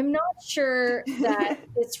 I'm not sure that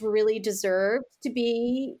it's really deserved to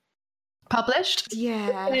be published.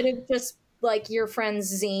 Yeah. Instead of just like your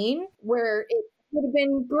friend's zine, where it would have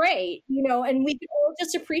been great, you know, and we could all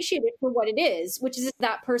just appreciate it for what it is, which is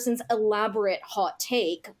that person's elaborate hot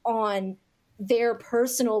take on their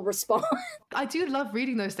personal response. I do love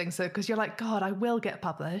reading those things though, because you're like, God, I will get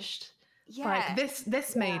published. Yeah. Like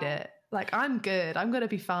this made it. Like, I'm good. I'm going to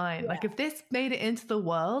be fine. Like, if this made it into the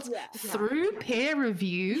world through peer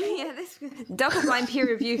review. Yeah, this double-blind peer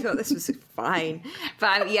review thought this was fine.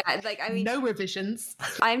 But I mean... No revisions.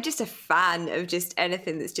 I'm just a fan of just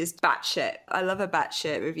anything that's just batshit. I love a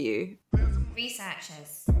batshit review.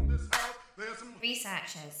 Researchers.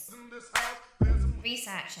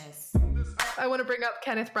 I want to bring up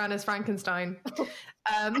Kenneth Branagh's Frankenstein.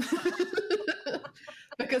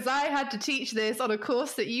 Because I had to teach this on a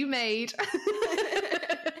course that you made.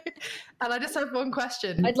 And I just have one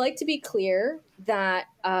question. I'd like to be clear that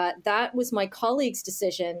that was my colleague's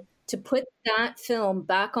decision to put that film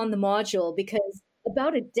back on the module, because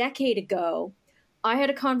about a decade ago, I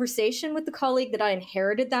had a conversation with the colleague that I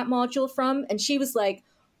inherited that module from, and she was like,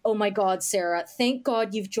 oh my God, Sarah, thank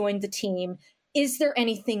God you've joined the team. Is there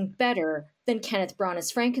anything better than Kenneth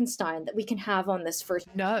Branagh's Frankenstein that we can have on this first?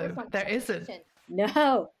 No, there isn't.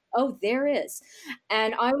 No. Oh, there is.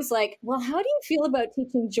 And I was like, well, how do you feel about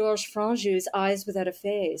teaching Georges Franju's Eyes Without a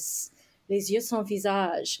Face? Les yeux sans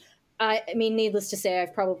visage. I mean, needless to say,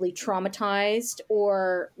 I've probably traumatized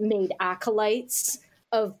or made acolytes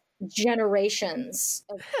of generations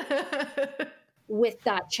with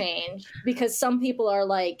that change. Because some people are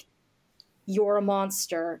like, you're a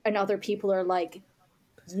monster. And other people are like,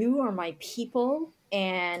 you are my people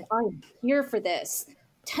and I'm here for this.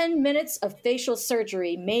 10 minutes of facial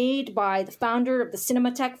surgery made by the founder of the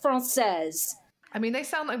Cinémathèque Française. I mean, they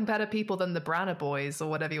sound like better people than the Branagh boys or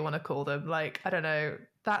whatever you want to call them. Like, I don't know.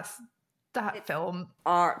 It's film.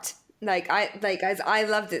 Art. I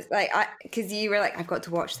loved it. Because you were like, I've got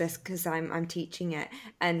to watch this because I'm teaching it.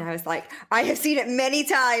 And I was like, I have seen it many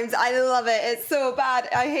times. I love it. It's so bad.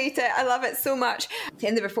 I hate it. I love it so much.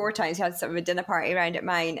 In the before times, we had sort of a dinner party around at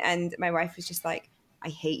mine. And my wife was just like, I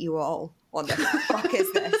hate you all. What the fuck is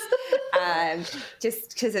this?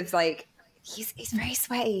 Just because of like, he's very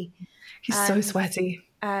sweaty. He's so sweaty.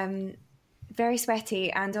 Very sweaty,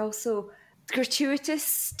 and also gratuitous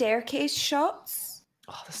staircase shots.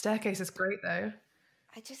 Oh, the staircase is great though.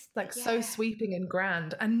 So so sweeping and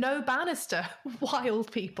grand, and no banister.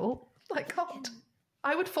 Wild people. Like, God,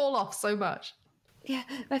 I would fall off so much. Yeah,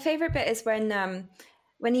 my favorite bit is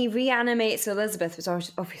when he reanimates Elizabeth, which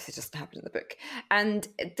obviously doesn't happen in the book, and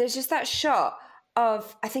there's just that shot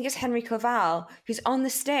of, I think it's Henry Clavell, who's on the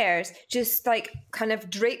stairs, just like kind of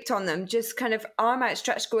draped on them, just kind of arm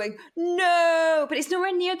outstretched going, no, but it's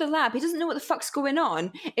nowhere near the lab. He doesn't know what the fuck's going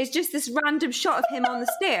on. It's just this random shot of him on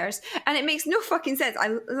the stairs, and it makes no fucking sense.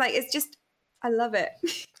 I love it.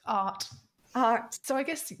 Art. So I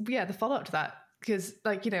guess, yeah, the follow-up to that, because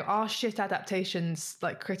like, you know, are shit adaptations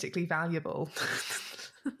like critically valuable?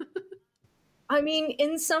 I mean,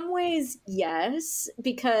 in some ways, yes,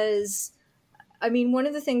 because I mean, one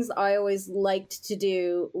of the things I always liked to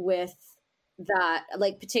do with that,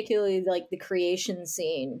 like particularly like the creation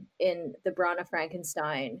scene in the Bride of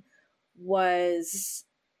Frankenstein, was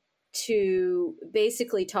to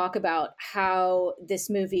basically talk about how this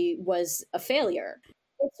movie was a failure.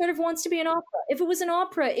 It sort of wants to be an opera. If it was an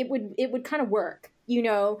opera, it would kind of work. You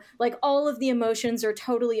know, like all of the emotions are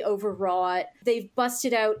totally overwrought. They've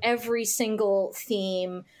busted out every single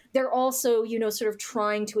theme. They're also, you know, sort of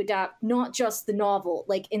trying to adapt not just the novel,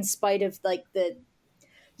 like in spite of like the,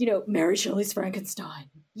 you know, Mary Shelley's Frankenstein,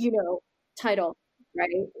 you know, title, right?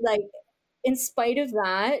 Like in spite of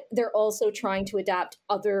that, they're also trying to adapt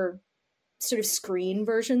other sort of screen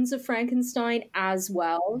versions of Frankenstein as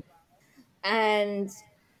well. And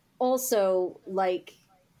also, like,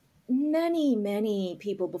 many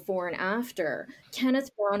people before and after, Kenneth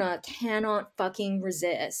Branagh cannot fucking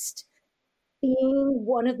resist being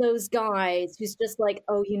one of those guys who's just like,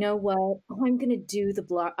 oh, you know what? Oh, I'm gonna do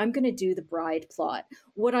the bride plot.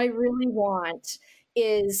 What I really want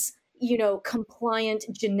is, you know, compliant,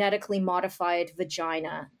 genetically modified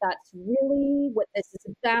vagina. That's really what this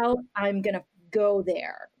is about. I'm gonna go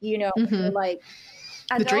there, you know, like,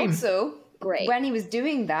 and dream. Also, great. When he was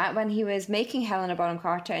doing that, when he was making Helena Bonham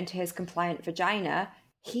Carter into his compliant vagina,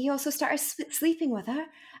 he also started sleeping with her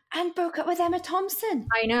and broke up with Emma Thompson.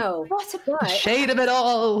 I know. What a shade of it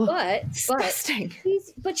all. Disgusting.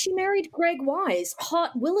 But she married Greg Wise,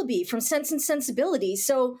 hot Willoughby from Sense and Sensibility.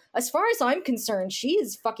 So as far as I'm concerned, she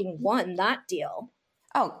has fucking won that deal.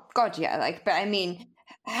 Oh God, yeah. Like, but I mean,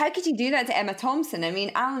 how could you do that to Emma Thompson? I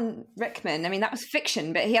mean, Alan Rickman. I mean, that was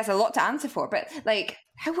fiction, but he has a lot to answer for. But like,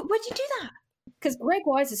 why'd you do that? Because Greg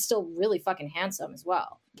Wise is still really fucking handsome as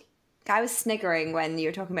well. I was sniggering when you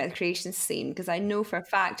were talking about the creation scene, because I know for a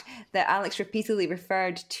fact that Alex repeatedly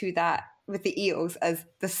referred to that with the eels as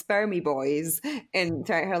the spermy boys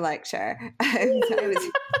throughout her lecture.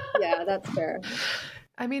 Yeah, that's fair.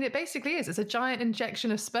 I mean, it basically is. It's a giant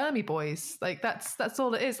injection of spermy boys. Like that's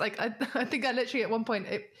all it is. Like I think I literally at one point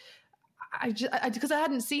because I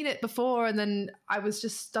hadn't seen it before, and then I was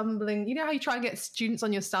just stumbling. You know how you try and get students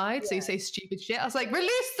on your side, so you say stupid shit. I was like,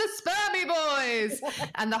 "Release the spermy boys!"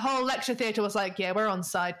 And the whole lecture theatre was like, "Yeah, we're on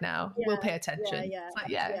side now. We'll pay attention." Yeah. It's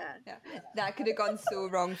like, That could have gone so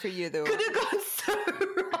wrong for you, though. Could have gone so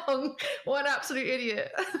wrong. What an absolute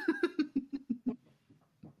idiot! You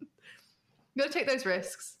got to take those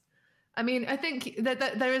risks. I mean, I think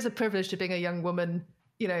that there is a privilege to being a young woman.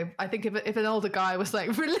 You know, I think if an older guy was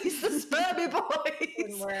like, release the spermy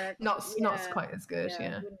boys, not quite as good.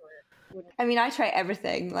 Yeah. I mean, I try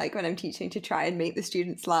everything, like when I'm teaching, to try and make the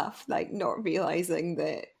students laugh, like not realizing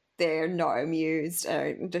that they're not amused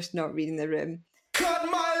or just not reading the room. Cut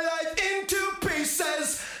my life into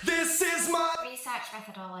pieces. This is my Research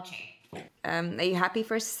methodology. Are you happy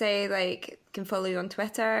for us to say, like, can follow you on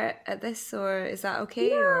Twitter at this, or is that okay?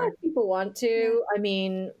 Yeah, or if people want to. I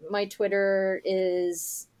mean, my Twitter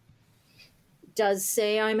does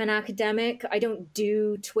say I'm an academic. I don't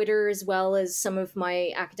do Twitter as well as some of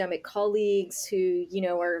my academic colleagues who, you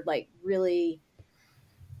know, are like really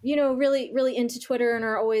into Twitter and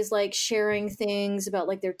are always like sharing things about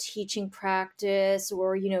like their teaching practice,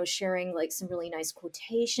 or, you know, sharing like some really nice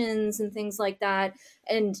quotations and things like that.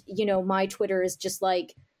 And, you know, my Twitter is just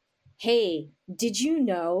like, hey, did you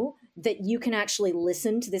know that you can actually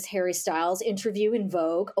listen to this Harry Styles interview in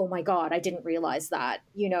Vogue? Oh my God, I didn't realize that.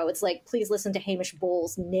 You know, it's like, please listen to Hamish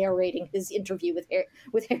Bowles narrating his interview with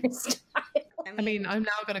Harry Styles. I mean, I'm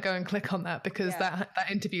now going to go and click on that because that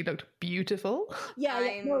interview looked beautiful. Yeah.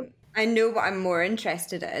 I know what I'm more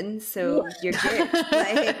interested in, so you're good.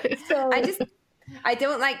 Like, I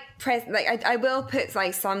don't like I will put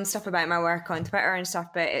like some stuff about my work on Twitter and stuff,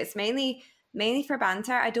 but it's mainly for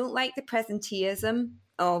banter. I don't like the presenteeism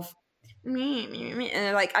of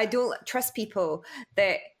and like I don't trust people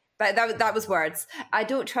that was words. I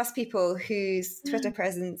don't trust people whose Twitter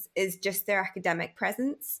presence is just their academic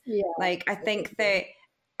presence. Yeah. Like I think that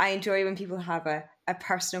I enjoy when people have a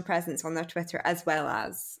personal presence on their Twitter as well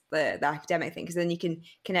as the academic thing, because then you can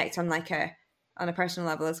connect on like on a personal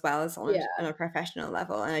level as well as on a professional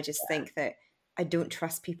level. And I just think that I don't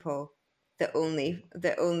trust people that only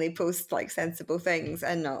post like sensible things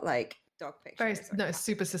and not like dog pictures. It's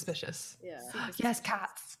super suspicious. Yeah. Yes,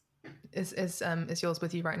 cats. Is yours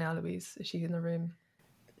with you right now, Louise? Is she in the room?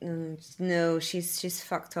 No, she's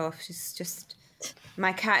fucked off. She's just...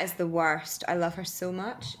 My cat is the worst. I love her so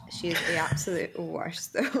much. She is the absolute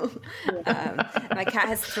worst, though. My cat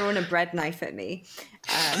has thrown a bread knife at me.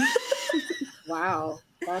 Wow.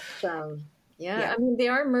 That's, yeah, I mean, they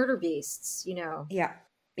are murder beasts, Yeah.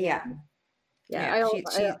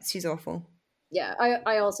 She's awful. Yeah,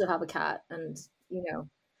 I also have a cat, and,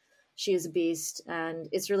 she is a beast. And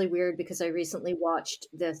it's really weird because I recently watched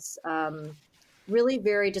this really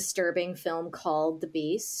very disturbing film called The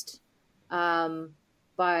Beast.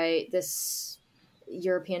 By this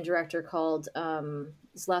European director called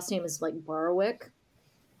his last name is like Barwick,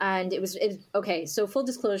 and okay. So full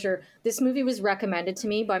disclosure, this movie was recommended to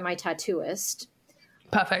me by my tattooist.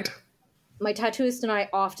 Perfect. My tattooist and I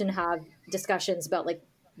often have discussions about like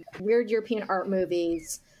weird European art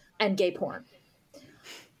movies and gay porn.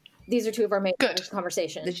 These are two of our main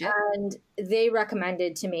conversations. Legit. And they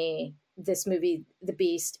recommended to me this movie, The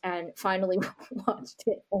Beast, and finally watched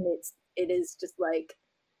it, and it is just like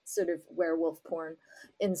sort of werewolf porn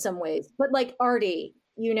in some ways, but like arty,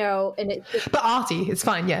 and but arty, it's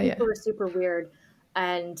fine. Yeah. Super weird.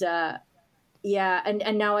 And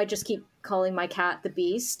and now I just keep calling my cat The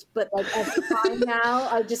Beast, but like every time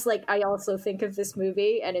now I also think of this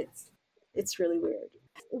movie, and it's really weird.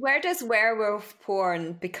 Where does werewolf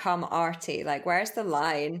porn become arty? Like, where's the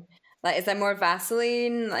line? Like, is there more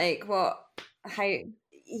Vaseline? Like, what? How?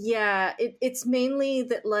 Yeah, it's mainly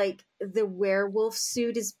that like the werewolf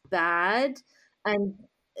suit is bad, and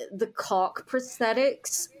the cock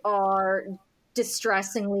prosthetics are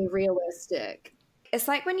distressingly realistic. It's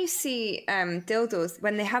like when you see dildos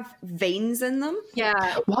when they have veins in them.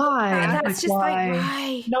 Yeah. Why? That's just like,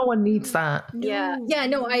 why? No one needs that. Yeah. Yeah.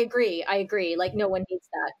 No, I agree. Like, no one needs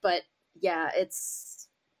that. But yeah, it's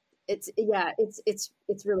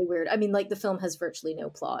really weird. I mean, like, the film has virtually no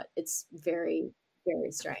plot. It's very,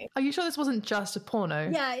 very strange. Are you sure this wasn't just a porno?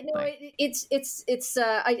 Yeah. No,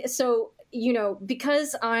 so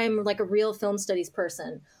because I'm like a real film studies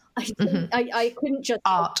person, I couldn't just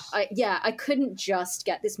art. I couldn't just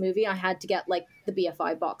get this movie. I had to get like the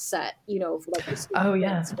BFI box set, for like the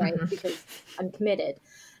students, right? Because I'm committed.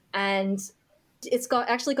 And it's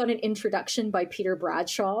actually got an introduction by Peter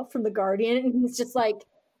Bradshaw from The Guardian, and he's just like,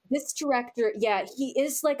 this director, he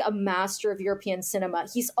is like a master of European cinema.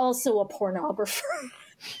 He's also a pornographer.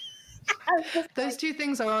 Those two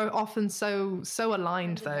things are often so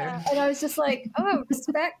aligned, though. Yeah. And I was just like,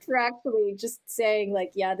 respect for actually just saying,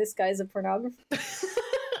 like, this guy's a pornographer.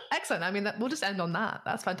 Excellent. I mean, we'll just end on that.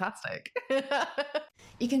 That's fantastic.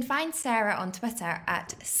 You can find Sarah on Twitter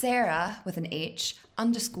at Sarah with an H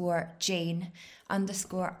 _Jane_art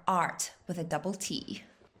with a double T.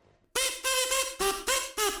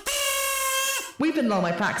 We've been Lol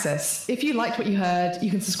My Praxis. If you liked what you heard, you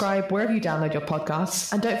can subscribe wherever you download your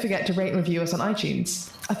podcasts, and don't forget to rate and review us on iTunes.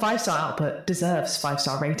 A 5-star output deserves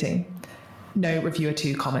 5-star rating. No reviewer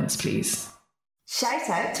 2 comments, please. Shout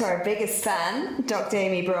out to our biggest fan, Dr.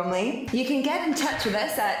 Amy Bromley. You can get in touch with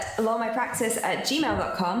us at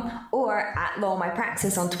lolmypraxis@gmail.com or at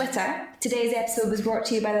lolmypraxis on Twitter. Today's episode was brought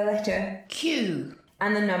to you by the letter Q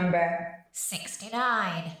and the number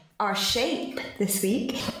 69. Our shape this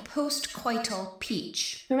week, Postcoital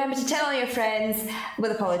peach. Remember to tell all your friends,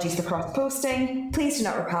 with apologies for cross-posting. Please do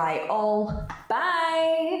not reply all.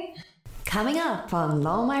 Bye! Coming up on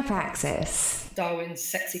Lol My Praxis. Darwin's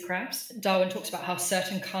sexy crabs. Darwin talks about how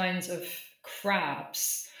certain kinds of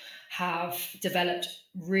crabs have developed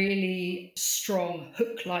really strong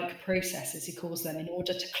hook-like processes, he calls them, in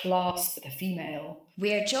order to clasp the female.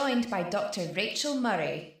 We are joined by Dr. Rachel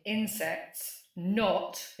Murray. Insects.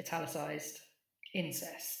 Not italicized,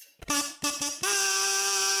 incest.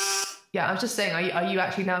 Yeah, I was just saying, are you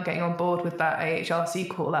actually now getting on board with that AHRC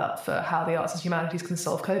call out for how the arts and humanities can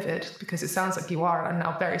solve COVID? Because it sounds like you are, and I'm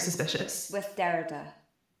now very suspicious. With Derrida.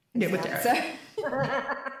 Yeah, with Derrida.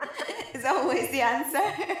 It's always the answer.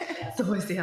 It's always the answer.